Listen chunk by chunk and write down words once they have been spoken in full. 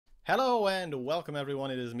Hello and welcome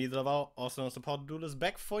everyone, it is me, Dravau, also known as Support Duelist,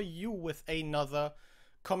 back for you with another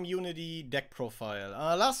community deck profile.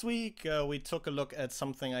 Last week we took a look at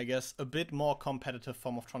something, I guess, a bit more competitive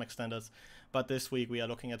for Morphtronic standards, but this week we are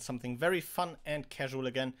looking at something very fun and casual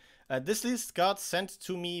again. This list got sent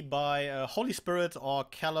to me by Holy Spirit or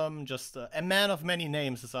Callum, just a man of many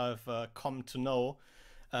names as I've come to know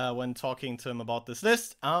when talking to him about this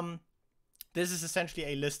list. This is essentially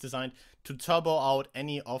a list designed to turbo out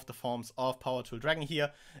any of the forms of Power Tool Dragon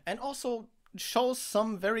here, and also shows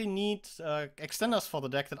some very neat extenders for the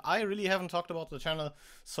deck that I really haven't talked about on the channel,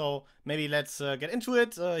 so maybe let's get into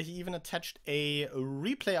it. He even attached a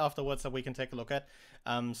replay afterwards that we can take a look at,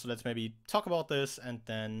 so let's maybe talk about this and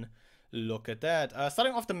then look at that.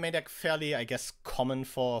 Starting off the main deck, fairly, I guess, common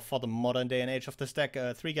for the modern day and age of this deck.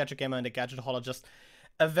 3 Gadget Gamer and a Gadget Hauler, just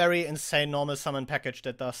a very insane normal summon package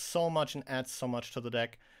that does so much and adds so much to the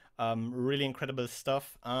deck. Really incredible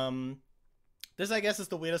stuff. This, I guess, is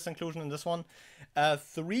the weirdest inclusion in this one.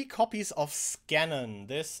 3 copies of Scannon.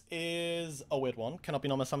 This is a weird one. Cannot be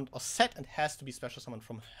normal summoned or set and has to be special summoned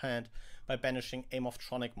from hand by banishing a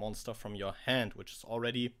Morphtronic monster from your hand, which is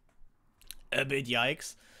already a bit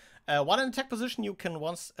yikes. While in attack position, you can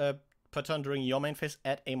once per turn during your main phase,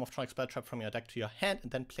 add a Morphtronic spell trap from your deck to your hand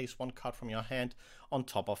and then place 1 card from your hand on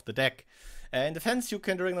top of the deck. In defense, you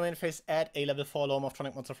can during the main phase add a level 4 low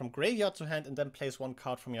Morphtronic monster from graveyard to hand and then place 1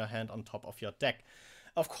 card from your hand on top of your deck.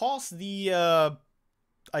 Of course, the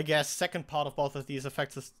I guess second part of both of these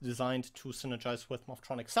effects is designed to synergize with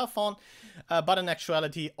Morphtronic Self-Fawn, but in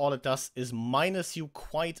actuality all it does is minus you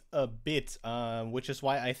quite a bit, which is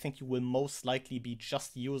why I think you will most likely be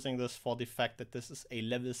just using this for the fact that this is a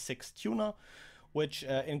level 6 tuner, which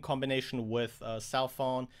in combination with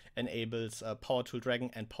Self-Fawn enables Power Tool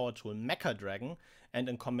Dragon and Power Tool Mecha Dragon, and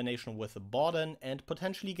in combination with Borden and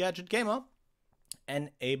potentially Gadget Gamer,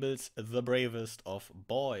 enables the bravest of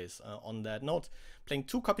boys. On that note, playing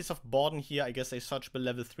 2 copies of Borden here, I guess a searchable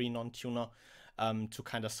level 3 non-tuner to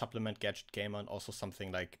kind of supplement Gadget Gamer and also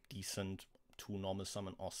something like decent 2 normal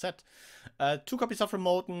summon or set. 2 copies of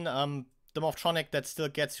Remoten, the Morphtronic that still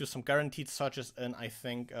gets you some guaranteed searches in. I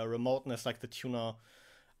think Remoten is like the tuner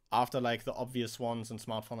after like the obvious ones in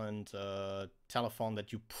Smartphone and Telephone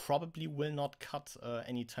that you probably will not cut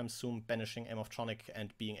anytime soon. Banishing a Morphtronic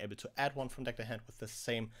and being able to add 1 from deck to hand with the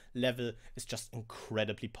same level is just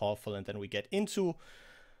incredibly powerful. And then we get into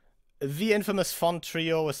the infamous Font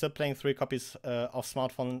trio. We're still playing 3 copies of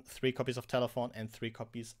Smartphone, 3 copies of Telephone, and 3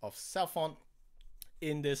 copies of Cellphone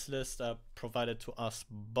in this list, provided to us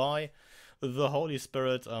by the Holy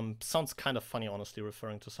Spirit. Sounds kind of funny, honestly,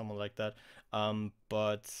 referring to someone like that.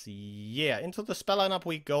 But yeah, into the spell lineup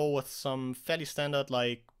we go with some fairly standard,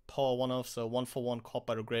 like power 1-offs, 1-for-1, Caught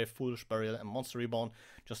by the Grave, Foolish Burial, and Monster Reborn.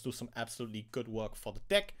 Just do some absolutely good work for the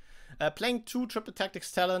deck. Playing 2 Triple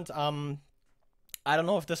Tactics Talent. I don't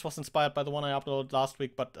know if this was inspired by the one I uploaded last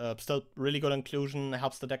week, but still really good inclusion.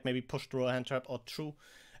 Helps the deck maybe push through a hand trap or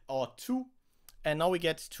two. And now we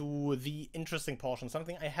get to the interesting portion.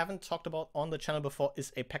 Something I haven't talked about on the channel before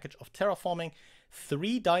is a package of Terraforming,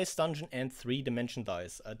 3 Dice Dungeon and 3 Dimension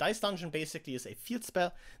Dice. Dice Dungeon basically is a field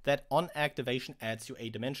spell that on activation adds you a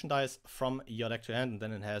Dimension Dice from your deck to hand, and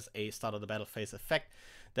then it has a start of the battle phase effect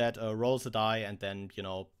that rolls a die and then, you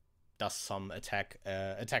know, does some attack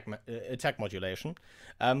modulation.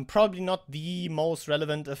 Probably not the most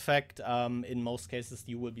relevant effect. In most cases,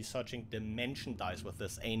 you will be searching Dimension Dice with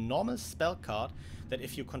this. A normal spell card that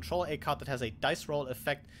if you control a card that has a dice roll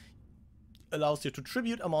effect, allows you to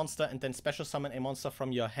tribute a monster and then special summon a monster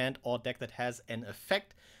from your hand or deck that has an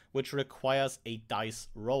effect which requires a dice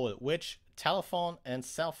roll, which Telephone and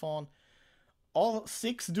Cellphone all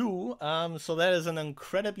 6 do. So that is an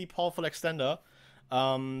incredibly powerful extender.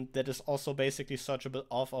 That is also basically searchable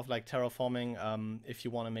off of like Terraforming. If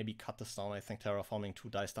you want to maybe cut this down, I think Terraforming 2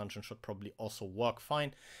 Dice Dungeon should probably also work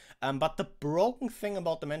fine. But the broken thing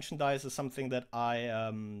about Dimension Dice is something that I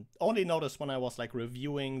only noticed when I was like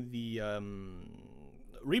reviewing the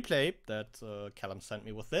replay that Callum sent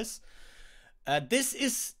me with this. This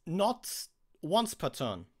is not once per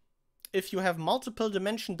turn. If you have multiple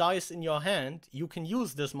Dimension Dice in your hand, you can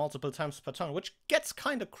use this multiple times per turn, which gets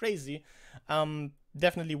kind of crazy.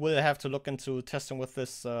 Definitely will have to look into testing with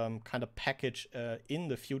this kind of package in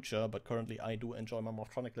the future, but currently I do enjoy my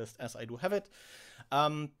Morphtronic list as I do have it.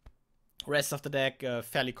 Rest of the deck,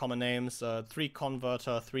 fairly common names, 3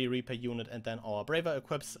 Converter, 3 Reaper Unit, and then our Braver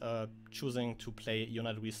equips, choosing to play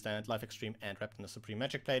United We Stand, Life Extreme, and Wrapped in a Supreme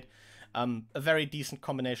Magic Plate. A very decent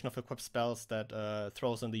combination of equipped spells that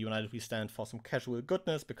throws in the United We Stand for some casual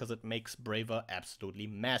goodness, because it makes Braver absolutely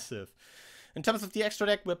massive. In terms of the extra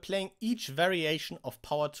deck, we're playing each variation of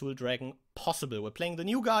Power Tool Dragon possible. We're playing the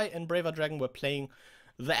new guy in Braver Dragon, we're playing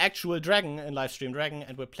the actual dragon in Livestream Dragon,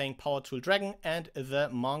 and we're playing Power Tool Dragon and the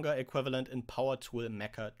manga equivalent in Power Tool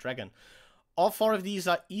Mecha Dragon. All 4 of these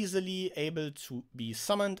are easily able to be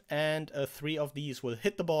summoned, and 3 of these will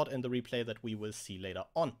hit the board in the replay that we will see later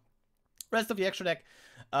on. Rest of the extra deck,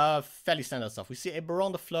 fairly standard stuff. We see a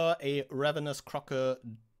Baron de Fleur, a Ravenous Crocker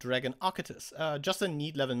Dragon Archetypus. Just a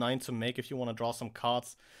neat level 9 to make if you want to draw some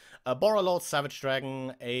cards. Borrelord Savage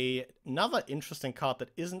Dragon, another interesting card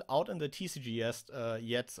that isn't out in the TCG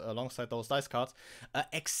yet alongside those dice cards.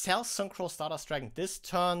 Excel Synchro Stardust Dragon. This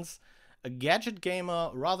turns a Gadget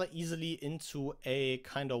Gamer rather easily into a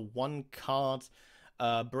kind of 1-card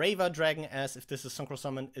Braver Dragon, as if this is Synchro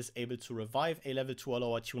Summon, is able to revive a level 2 or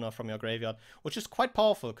lower tuner from your graveyard, which is quite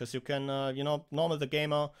powerful because you can, normal the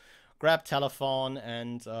gamer, grab Telephone,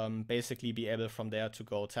 and basically be able from there to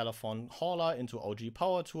go Telephone Hauler into OG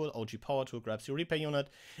Power Tool. OG Power Tool grabs your Reaper unit,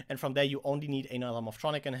 and from there you only need another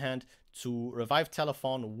Morphtronic in hand to revive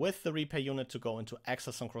Telephone with the Reaper unit to go into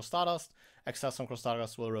Excel Synchro Stardust. Excel Synchro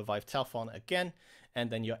Stardust will revive Telephone again, and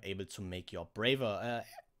then you're able to make your Braver.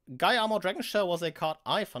 Guy Armor Dragon Shell was a card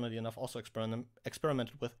I, funnily enough, also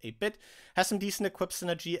experimented with a bit. Has some decent equip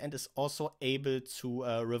synergy and is also able to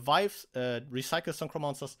recycle Synchro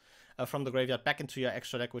Monsters from the graveyard back into your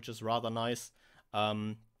extra deck, which is rather nice.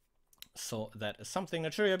 So that is something.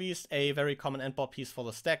 Naturia Beast, a very common endboard piece for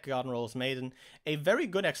the stack. Garden Rose Maiden, a very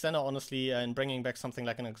good extender, honestly, in bringing back something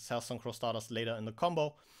like an Excel Synchro Stardust later in the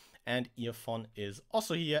combo. And Earphone is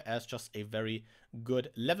also here as just a very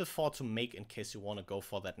good level 4 to make in case you want to go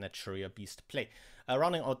for that Naturia Beast play.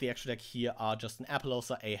 Rounding out the extra deck here are just an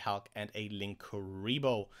Apollosa, a Hulk, and a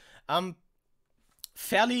Linkuriboh.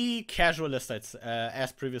 Fairly casual list,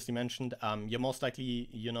 as previously mentioned. You're most likely,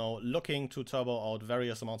 looking to turbo out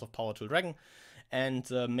various amounts of Power Tool Dragon and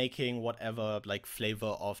making whatever like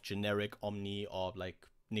flavor of generic Omni or like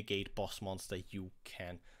negate boss monster you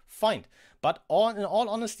can find. But in all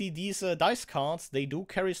honesty, these dice cards, they do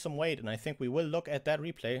carry some weight, and I think we will look at that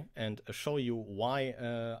replay and show you why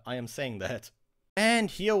I am saying that. And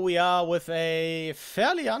here we are with a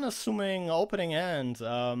fairly unassuming opening hand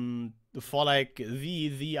for like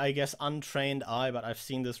the I guess untrained eye, but I've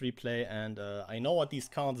seen this replay and I know what these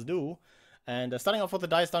cards do. And starting off with the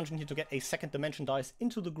Dice Dungeon here to get a second dimension dice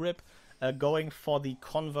into the grip, going for the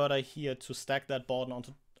Converter here to stack that board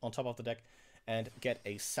on top of the deck and get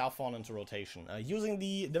a Cellphone into rotation. Using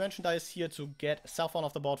the Dimension Dice here to get Cellphone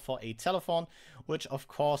off the board for a Telephone, which of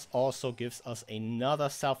course also gives us another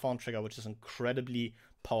Cellphone trigger, which is incredibly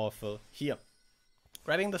powerful here.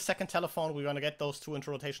 Grabbing the second Telephone, we're going to get those 2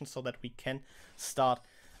 into rotation so that we can start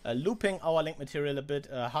looping our link material a bit.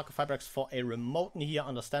 Harker Fibrex for a remote here,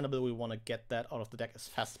 understandable, we want to get that out of the deck as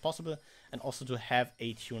fast as possible, and also to have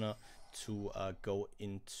a tuner to go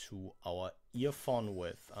into our Earphone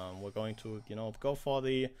with. We're going to, go for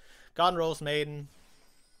the Garden Rose Maiden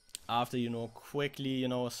after, quickly,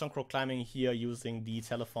 synchro climbing here using the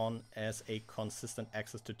Telephone as a consistent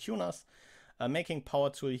access to tuners. Making Power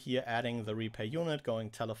Tool here, adding the Repair unit, going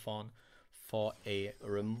Telephone for a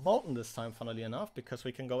remote this time, funnily enough, because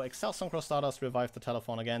we can go Excel Synchro Stardust, revive the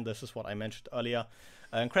Telephone again. This is what I mentioned earlier.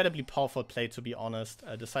 Incredibly powerful play, to be honest.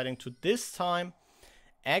 Deciding to this time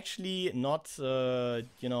actually not, resummon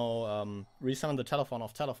the Telephone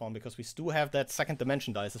off Telephone, because we do have that second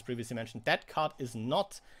dimension dice, as previously mentioned. That card is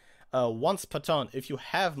not once per turn. If you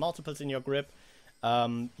have multiples in your grip,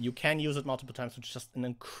 you can use it multiple times, which is just an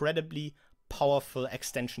incredibly powerful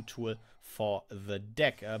extension tool for the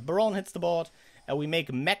deck. Baron hits the board, we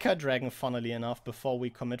make Mecha Dragon, funnily enough, before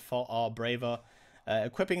we commit for our Braver.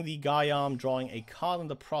 Equipping the Gaia Arm, drawing a card in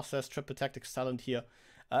the process. Triple Tactics Talent here.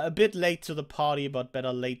 A bit late to the party, but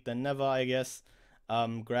better late than never, I guess.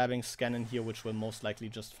 Grabbing Scannon here, which will most likely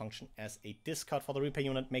just function as a discard for the Repair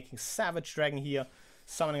unit. Making Savage Dragon here.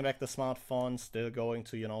 Summoning back the Smartphone. Still going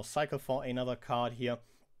to, cycle for another card here.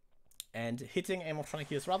 And hitting a Morphtronic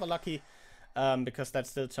here is rather lucky, because that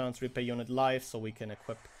still turns Repair unit live, so we can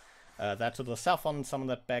equip that to the Cellphone and summon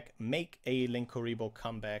that back. Make a Linkuriboh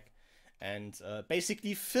come back. And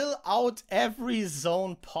basically fill out every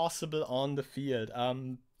zone possible on the field.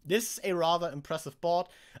 This is a rather impressive board.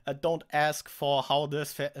 Don't ask for how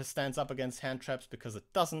this stands up against hand traps, because it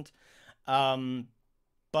doesn't.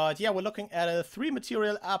 But yeah, we're looking at a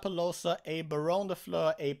 3-material Apollosa, a Baron de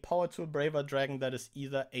Fleur, a Power Tool Braver Dragon that is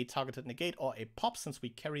either a targeted negate or a pop, since we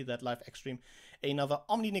carry that live extreme. Another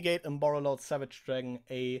Omni negate and Borrelord Savage Dragon,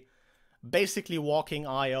 a basically walking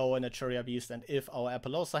IO and a Naturia Beast, and if our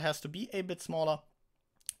Apollosa has to be a bit smaller,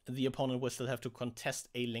 the opponent will still have to contest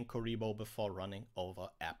a Linkuriboh before running over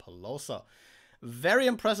Apollousa. Very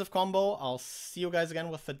impressive combo. I'll see you guys again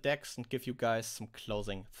with the decks and give you guys some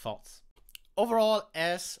closing thoughts. Overall,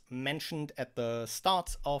 as mentioned at the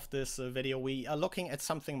start of this video, we are looking at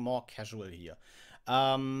something more casual here.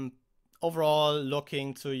 Overall,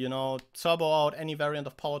 looking to, you know, turbo out any variant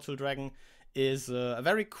of Power Tool Dragon is a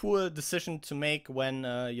very cool decision to make when,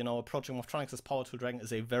 you know, approaching Morphtronics as Power Tool Dragon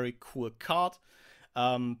is a very cool card.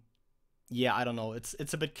 Yeah, I don't know.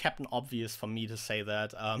 It's a bit Captain Obvious for me to say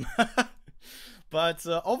that. But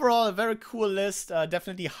overall, a very cool list.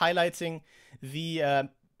 Definitely highlighting the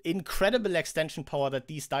incredible extension power that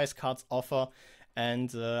these dice cards offer.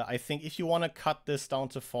 And I think if you want to cut this down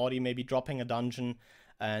to 40, maybe dropping a dungeon,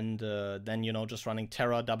 and then, you know, just running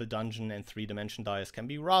Terra, double dungeon, and 3-dimension dice can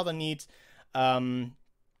be rather neat. And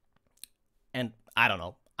I don't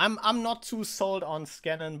know. I'm not too sold on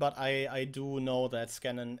Scannon, but I do know that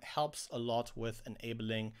Scannon helps a lot with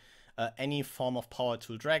enabling any form of Power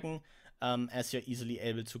Tool Dragon, as you're easily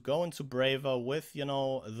able to go into Braver with, you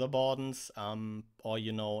know, the Bordens, or,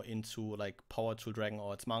 you know, into like Power Tool Dragon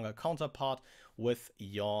or its manga counterpart with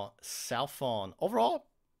your Cellphone. Overall,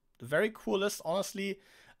 very cool list, honestly.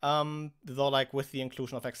 Though, like, with the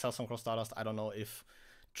inclusion of Excelsior Cross Stardust, I don't know if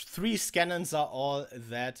 3 Scannons are all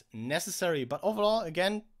that necessary. But overall,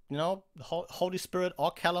 again, you know, Holy Spirit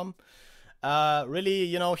or Callum, really,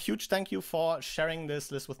 you know, huge thank you for sharing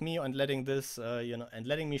this list with me and letting this, you know, and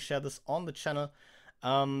letting me share this on the channel.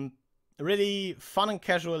 Really fun and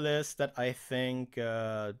casual list that I think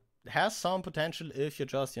has some potential if you're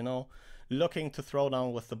just, you know, looking to throw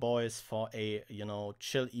down with the boys for a, you know,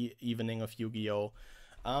 chill evening of Yu-Gi-Oh!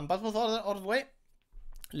 But with all that out of the way,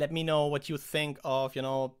 let me know what you think of, you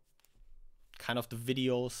know, kind of the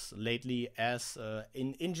videos lately as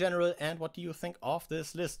in general, and what do you think of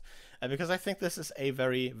this list, because I think this is a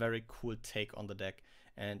very, very cool take on the deck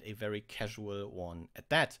and a very casual one at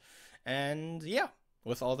that. And yeah,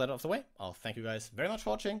 with all that out of the way, I'll thank you guys very much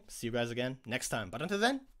for watching. See you guys again next time, but until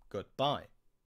then, goodbye.